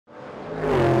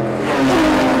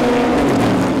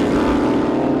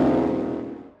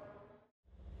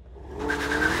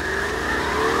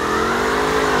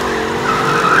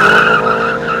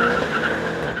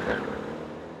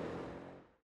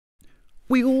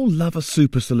We all love a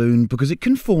super saloon because it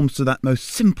conforms to that most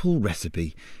simple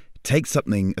recipe. Take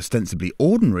something ostensibly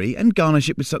ordinary and garnish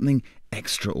it with something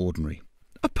extraordinary.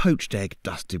 A poached egg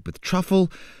dusted with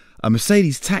truffle, a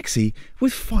Mercedes taxi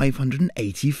with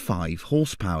 585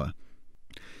 horsepower.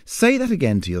 Say that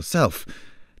again to yourself.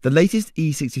 The latest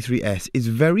E63-S is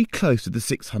very close to the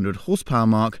 600 horsepower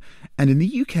mark, and in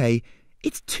the UK,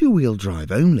 it's two-wheel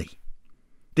drive only.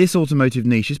 This automotive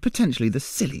niche is potentially the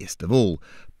silliest of all.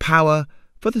 Power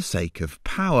for the sake of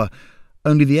power.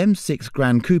 Only the M6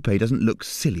 Gran Coupe doesn't look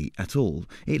silly at all.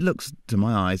 It looks, to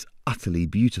my eyes, utterly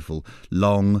beautiful,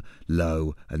 long,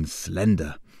 low and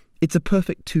slender. It's a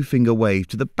perfect two-finger wave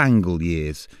to the Bangle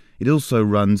years. It also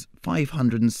runs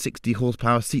 560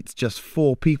 horsepower, seats just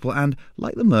 4 people and,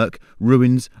 like the Merc,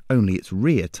 ruins only its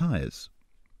rear tyres.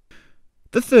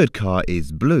 The third car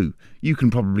is blue. You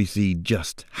can probably see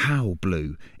just how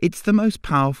blue. It's the most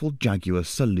powerful Jaguar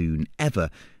saloon ever.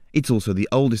 It's also the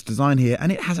oldest design here,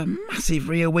 and it has a massive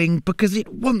rear wing because it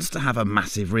wants to have a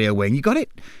massive rear wing. You got it?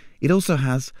 It also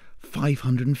has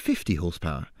 550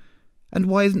 horsepower. And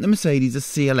why isn't the Mercedes a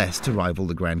CLS to rival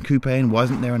the Gran Coupe, and why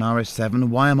isn't there an RS7?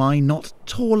 Why am I not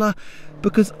taller?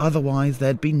 Because otherwise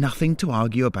there'd be nothing to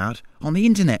argue about on the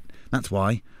internet. That's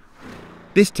why.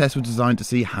 This test was designed to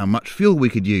see how much fuel we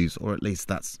could use, or at least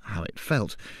that's how it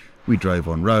felt. We drove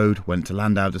on road, went to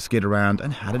Landau to skid around,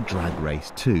 and had a drag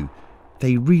race too.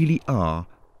 They really are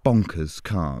bonkers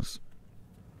cars.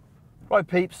 Right,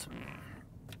 peeps.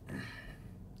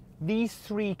 These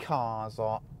 3 cars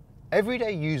are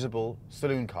everyday usable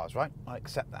saloon cars, right? I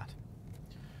accept that.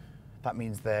 That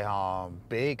means they are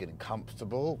big and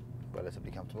comfortable, relatively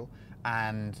comfortable,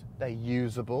 and they're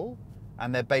usable,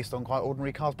 and they're based on quite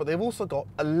ordinary cars, but they've also got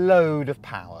a load of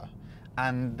power,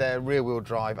 and they're rear-wheel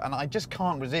drive, and I just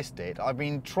can't resist it. I've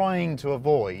been trying to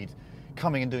avoid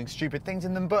coming and doing stupid things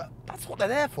in them, but that's what they're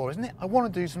there for, isn't it? I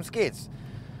want to do some skids.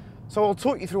 So I'll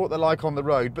talk you through what they're like on the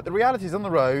road, but the reality is on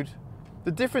the road,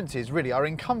 the differences really are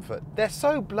in comfort. They're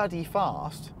so bloody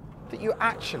fast that you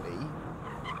actually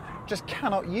just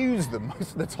cannot use them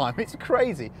most of the time. It's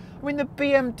crazy. I mean, the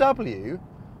BMW,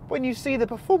 when you see the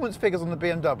performance figures on the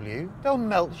BMW, they'll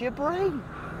melt your brain.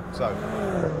 So,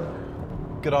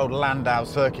 good old Landau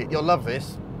circuit. You'll love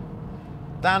this.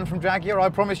 Dan from Jaguar, I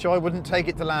promised you I wouldn't take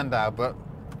it to Landau, but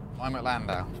I'm at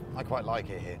Landau. I quite like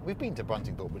it here. We've been to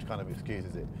Buntingthorpe, which kind of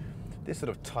excuses it. This sort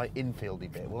of tight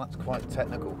infieldy bit, well, that's quite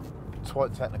technical. It's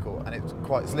quite technical, and it's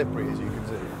quite slippery, as you can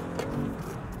see.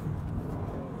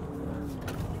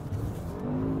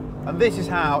 And this is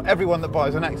how everyone that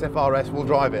buys an XFR-S will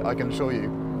drive it, I can assure you.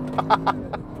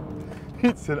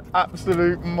 It's an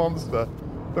absolute monster.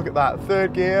 Look at that,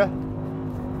 3rd gear,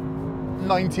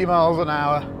 90 miles an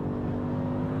hour,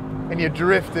 and you're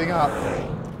drifting up.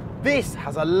 This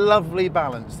has a lovely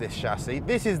balance, this chassis.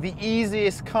 This is the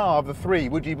easiest car of the 3,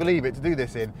 would you believe it, to do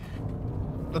this in.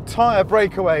 The tyre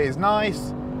breakaway is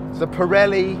nice, it's a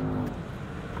Pirelli,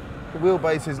 the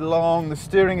wheelbase is long, the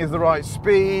steering is the right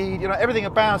speed, you know, everything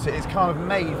about it is kind of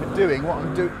made for doing what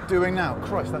I'm doing now.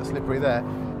 Christ, that's slippery there.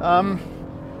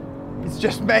 It's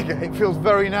just mega, it feels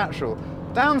very natural.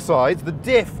 Downsides, the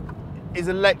diff is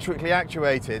electrically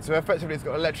actuated, so effectively it's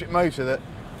got an electric motor that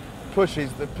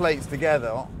pushes the plates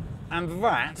together, and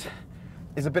that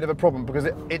is a bit of a problem because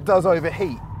it does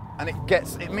overheat, and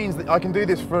it means that I can do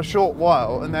this for a short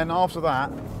while, and then after that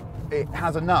it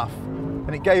has enough,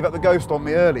 and it gave up the ghost on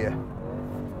me earlier.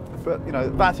 But you know,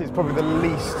 that is probably the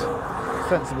least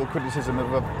sensible criticism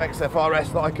of a XFR-S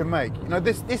that I can make. You know,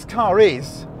 this car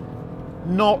is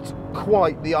not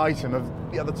quite the item of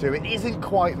the other 2. It isn't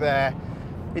quite there.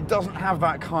 It doesn't have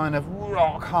that kind of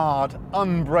rock hard,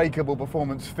 unbreakable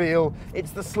performance feel.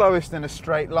 It's the slowest in a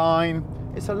straight line.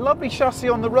 It's a lovely chassis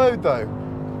on the road though.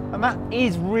 And that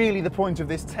is really the point of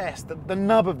this test. The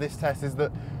nub of this test is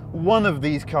that one of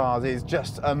these cars is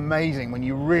just amazing when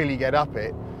you really get up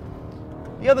it.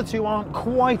 The other 2 aren't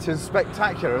quite as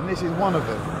spectacular, and this is one of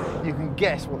them. You can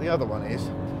guess what the other one is.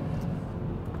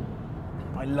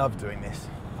 I love doing this.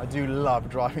 I do love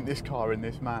driving this car in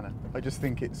this manner. I just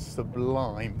think it's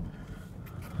sublime.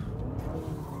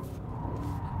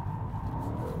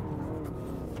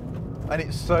 And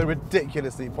it's so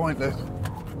ridiculously pointless.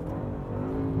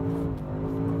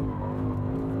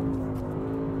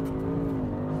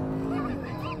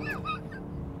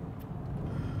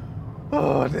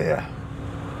 Oh dear.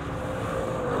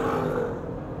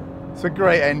 It's a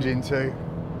great engine too.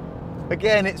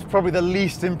 Again, it's probably the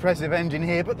least impressive engine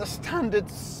here, but the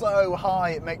standard's so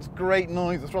high, it makes great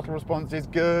noise, the throttle response is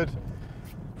good.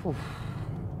 Oof.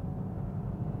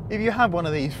 If you had one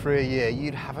of these for a year,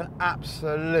 you'd have an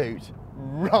absolute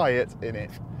riot in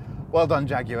it. Well done,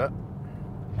 Jaguar.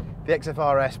 the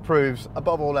XFR-S proves,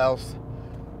 above all else,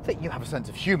 that you have a sense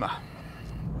of humour.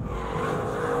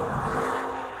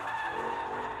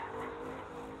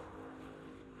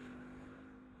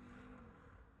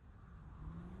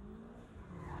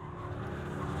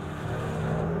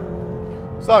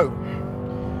 So,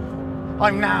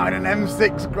 I'm now in an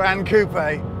M6 Gran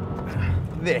Coupe.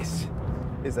 This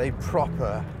is a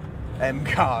proper M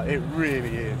car, it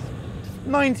really is.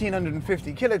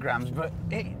 1950 kilograms, but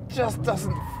it just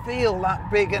doesn't feel that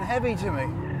big and heavy to me.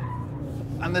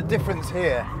 And the difference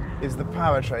here is the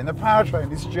powertrain. The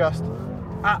powertrain is just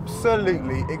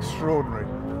absolutely extraordinary.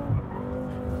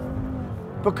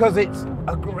 Because it's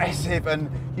aggressive and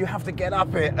you have to get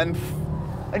up it and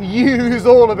use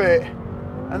all of it.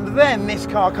 And then this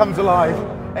car comes alive,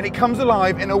 and it comes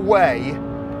alive in a way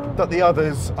that the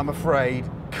others, I'm afraid,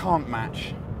 can't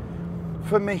match.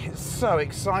 For me, it's so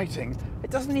exciting. It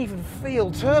doesn't even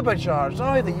feel turbocharged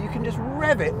either. You can just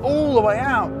rev it all the way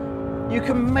out. You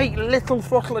can make little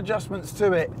throttle adjustments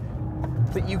to it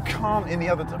that you can't in the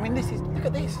other. I mean, this is, look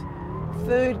at this.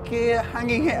 Third gear,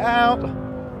 hanging it out.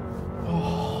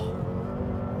 Oh.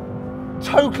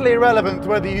 Totally irrelevant to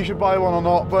whether you should buy one or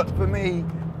not, but for me,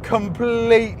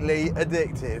 completely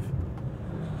addictive.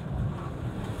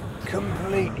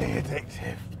 Completely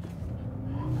addictive.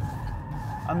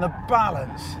 And the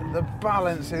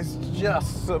balance is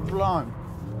just sublime.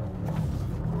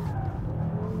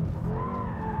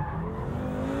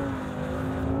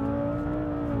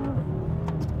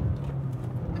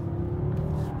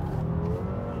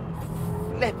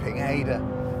 Flipping Ada.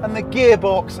 And the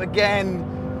gearbox, again,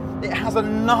 it has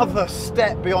another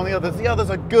step beyond the others. The others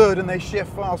are good and they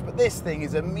shift fast, but this thing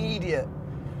is immediate.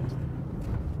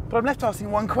 But I'm left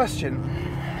asking one question.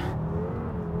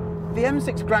 The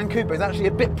M6 Gran Coupe is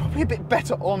actually probably a bit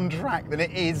better on track than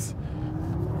it is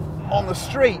on the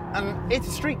street. And it's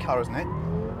a street car, isn't it?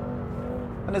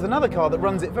 And there's another car that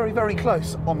runs it very, very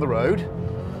close on the road.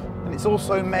 And it's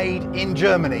also made in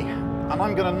Germany. And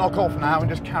I'm going to knock off now and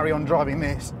just carry on driving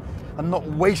this and not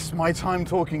waste my time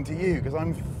talking to you, because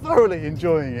I'm thoroughly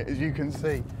enjoying it, as you can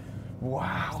see.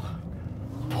 Wow.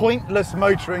 Pointless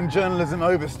motoring journalism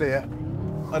oversteer.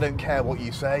 I don't care what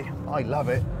you say. I love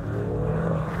it.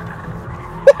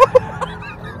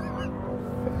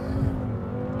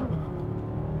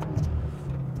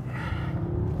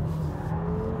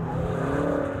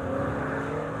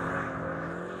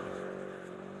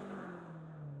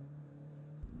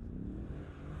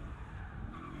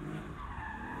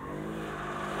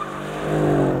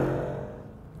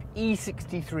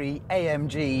 E63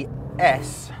 AMG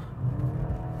S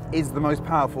is the most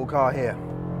powerful car here.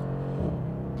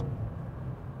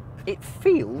 It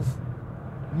feels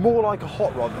more like a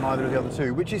hot rod than either of the other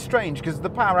two, which is strange because the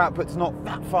power output's not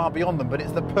that far beyond them, but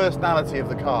it's the personality of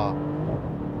the car.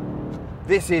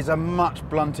 This is a much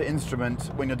blunter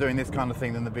instrument when you're doing this kind of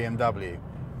thing than the BMW.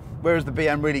 Whereas the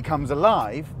BM really comes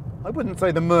alive, I wouldn't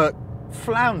say the Merc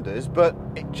flounders, but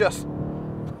it just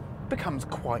becomes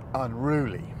quite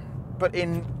unruly. But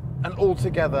in an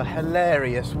altogether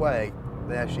hilarious way.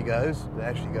 There she goes,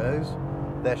 there she goes,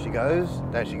 there she goes,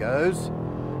 there she goes.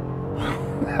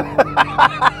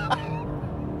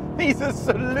 These are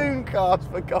saloon cars,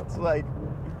 for God's sake.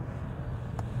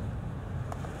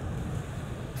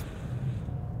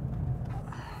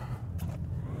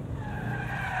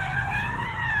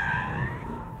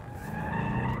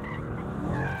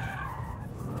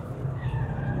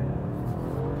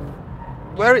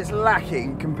 Where it's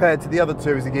lacking compared to the other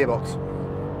two is the gearbox.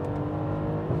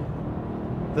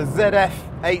 The ZF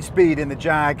 8-speed in the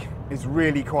Jag is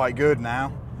really quite good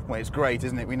now. Well, it's great,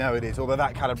 isn't it? We know it is, although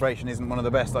that calibration isn't one of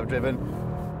the best I've driven.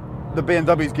 The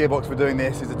BMW's gearbox for doing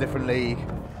this is a different league.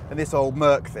 And this old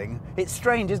Merc thing, it's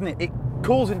strange, isn't it? It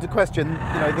calls into question,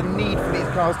 you know, the need for these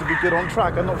cars to be good on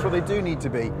track. I'm not sure they do need to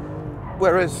be.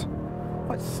 Whereas,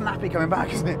 quite snappy coming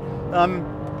back, isn't it?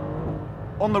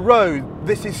 On the road,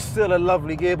 this is still a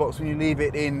lovely gearbox when you leave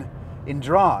it in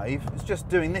drive. It's just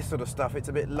doing this sort of stuff. It's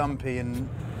a bit lumpy and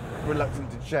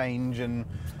reluctant to change and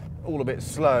all a bit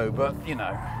slow, but you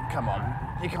know, come on,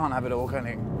 you can't have it all, can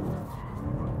you?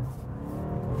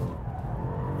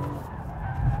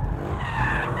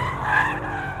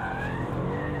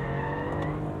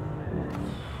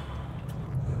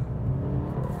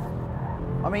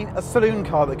 I mean, a saloon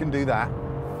car that can do that,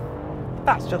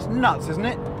 that's just nuts, isn't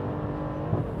it?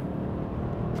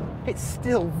 It's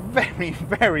still very,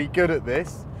 very good at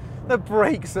this. The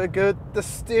brakes are good, the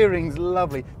steering's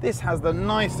lovely. This has the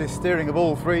nicest steering of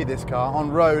all three, this car,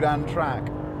 on road and track.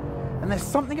 And there's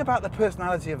something about the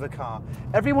personality of the car.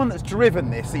 Everyone that's driven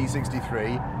this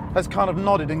E63 has kind of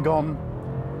nodded and gone,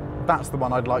 that's the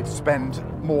one I'd like to spend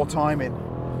more time in.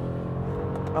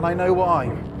 And I know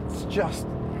why.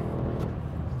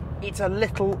 It's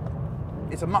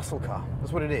a muscle car.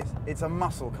 That's what it is. It's a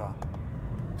muscle car.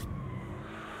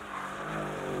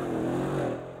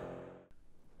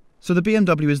 So the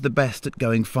BMW is the best at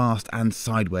going fast and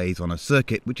sideways on a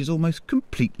circuit, which is almost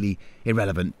completely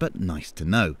irrelevant, but nice to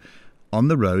know. On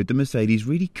the road, the Mercedes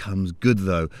really comes good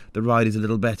though. The ride is a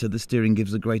little better, the steering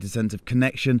gives a greater sense of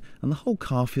connection, and the whole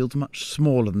car feels much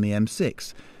smaller than the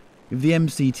M6. If the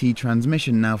MCT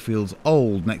transmission now feels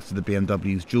old next to the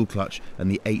BMW's dual clutch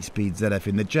and the 8-speed ZF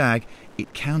in the Jag,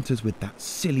 it counters with that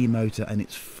silly motor and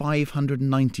its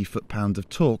 590 foot-pounds of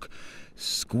torque.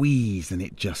 Squeeze and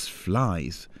it just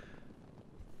flies.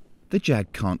 The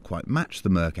Jag can't quite match the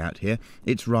Merc out here.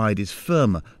 Its ride is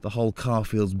firmer, the whole car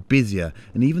feels busier,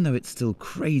 and even though it's still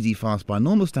crazy fast by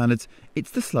normal standards,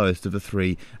 it's the slowest of the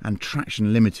three and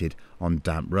traction limited on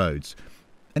damp roads.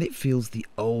 And it feels the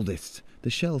oldest. The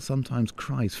shell sometimes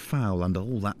cries foul under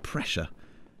all that pressure.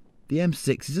 The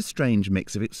M6 is a strange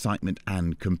mix of excitement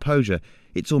and composure.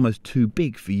 It's almost too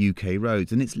big for UK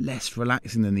roads, and it's less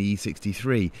relaxing than the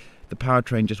E63. The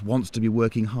powertrain just wants to be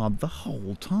working hard the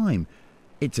whole time.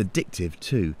 It's addictive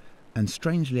too, and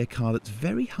strangely a car that's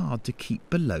very hard to keep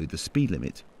below the speed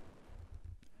limit.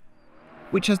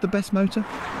 Which has the best motor?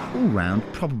 All round,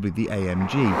 probably the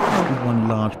AMG, with one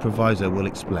large proviso we'll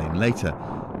explain later.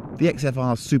 The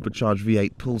XFR's supercharged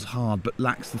V8 pulls hard but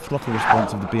lacks the throttle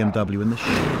response of the BMW and the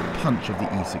sheer punch of the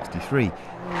E63.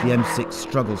 The M6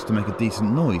 struggles to make a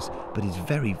decent noise, but is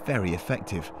very, very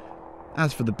effective.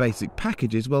 As for the basic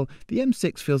packages, well, the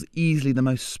M6 feels easily the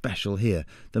most special here,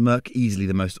 the Merc easily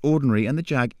the most ordinary, and the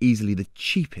Jag easily the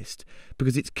cheapest,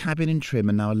 because its cabin and trim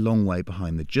are now a long way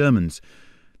behind the Germans.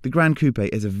 The Gran Coupe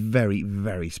is a very,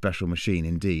 very special machine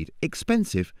indeed.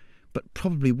 Expensive, but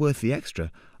probably worth the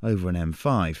extra over an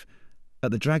M5.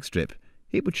 At the drag strip,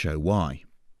 it would show why.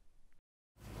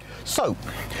 So,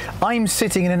 I'm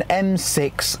sitting in an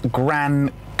M6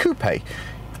 Gran Coupe.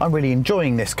 I'm really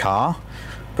enjoying this car.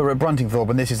 But we're at Bruntingthorpe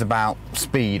and this is about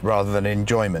speed rather than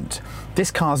enjoyment.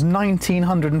 This car's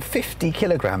 1950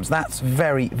 kilograms. That's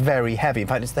very, very heavy. In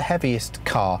fact, it's the heaviest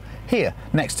car here.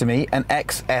 Next to me, an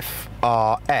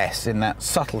XFR-S in that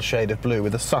subtle shade of blue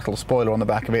with a subtle spoiler on the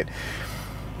back of it.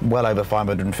 Well over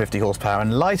 550 horsepower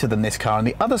and lighter than this car. And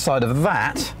the other side of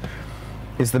that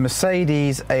is the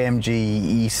Mercedes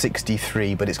AMG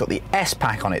E63, but it's got the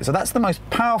S-Pack on it. So that's the most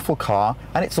powerful car,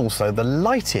 and it's also the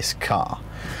lightest car,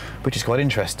 which is quite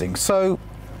interesting. So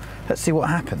let's see what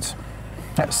happens.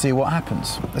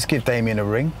 Let's give Damien a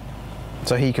ring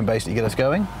so he can basically get us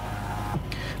going.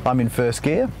 I'm in first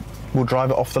gear. We'll drive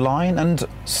it off the line and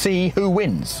see who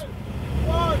wins.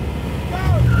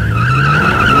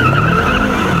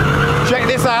 Check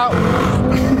this out.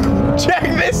 Check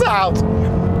this out.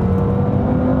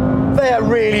 They are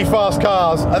really fast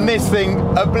cars, and this thing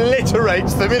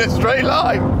obliterates them in a straight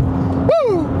line.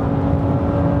 Woo!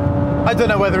 I don't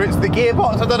know whether it's the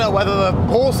gearbox, I don't know whether the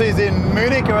horses in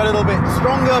Munich are a little bit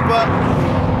stronger, but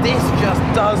this just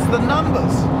does the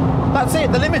numbers. That's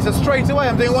it, the limiter straight away.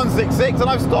 I'm doing 166 and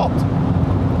I've stopped.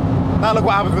 Now look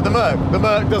what happens with the Merc. The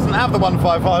Merc doesn't have the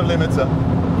 155 limiter.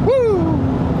 Woo!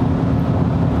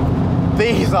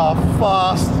 These are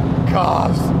fast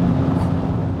cars.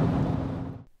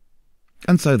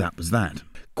 And so that was that.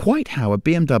 Quite how a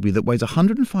BMW that weighs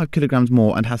 105 kilograms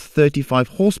more and has 35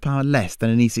 horsepower less than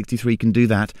an E63 can do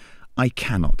that, I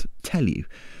cannot tell you.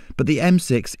 But the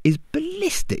M6 is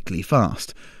ballistically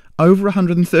fast. Over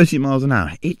 130 miles an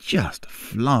hour, it just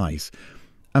flies.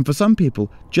 And for some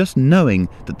people, just knowing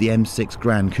that the M6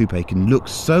 Gran Coupe can look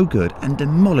so good and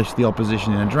demolish the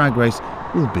opposition in a drag race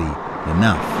will be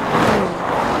enough.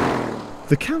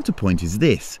 The counterpoint is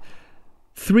this.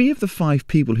 3 of the 5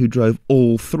 people who drove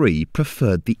all 3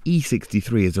 preferred the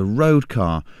E63 as a road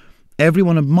car.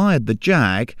 Everyone admired the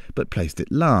Jag, but placed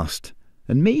it last.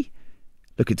 And me?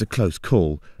 Look, it's a close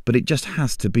call, but it just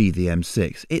has to be the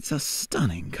M6. It's a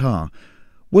stunning car.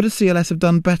 Would a CLS have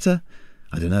done better?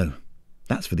 I don't know.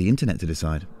 That's for the internet to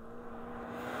decide.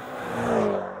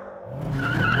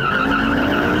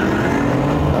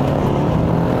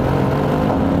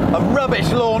 A rubbish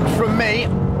launch from me.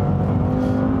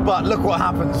 But look what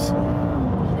happens.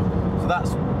 So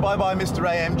that's bye-bye Mr.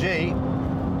 AMG.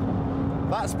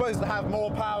 That's supposed to have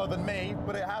more power than me,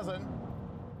 but it hasn't.